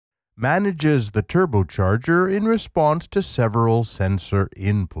manages the turbocharger in response to several sensor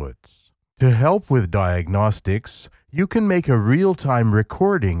inputs. To help with diagnostics, you can make a real-time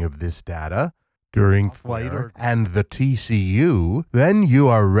recording of this data during flight and the TCU, then you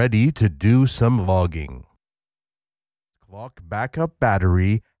are ready to do some logging. Clock backup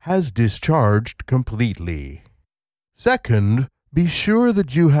battery has discharged completely. Second, be sure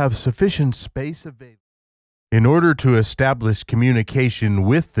that you have sufficient space available. In order to establish communication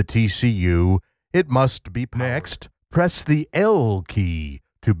with the TCU, it must be powered. Next, press the L key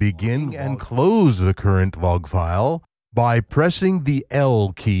to begin and close the current log file by pressing the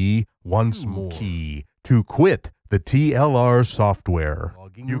L key once more to quit the TLR software.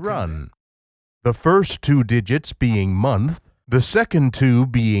 You run. The first 2 digits being month, the second 2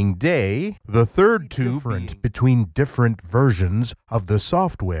 being day, the third 2 different between different versions of the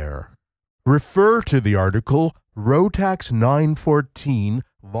software. Refer to the article ROTAX 914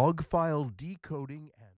 Log File Decoding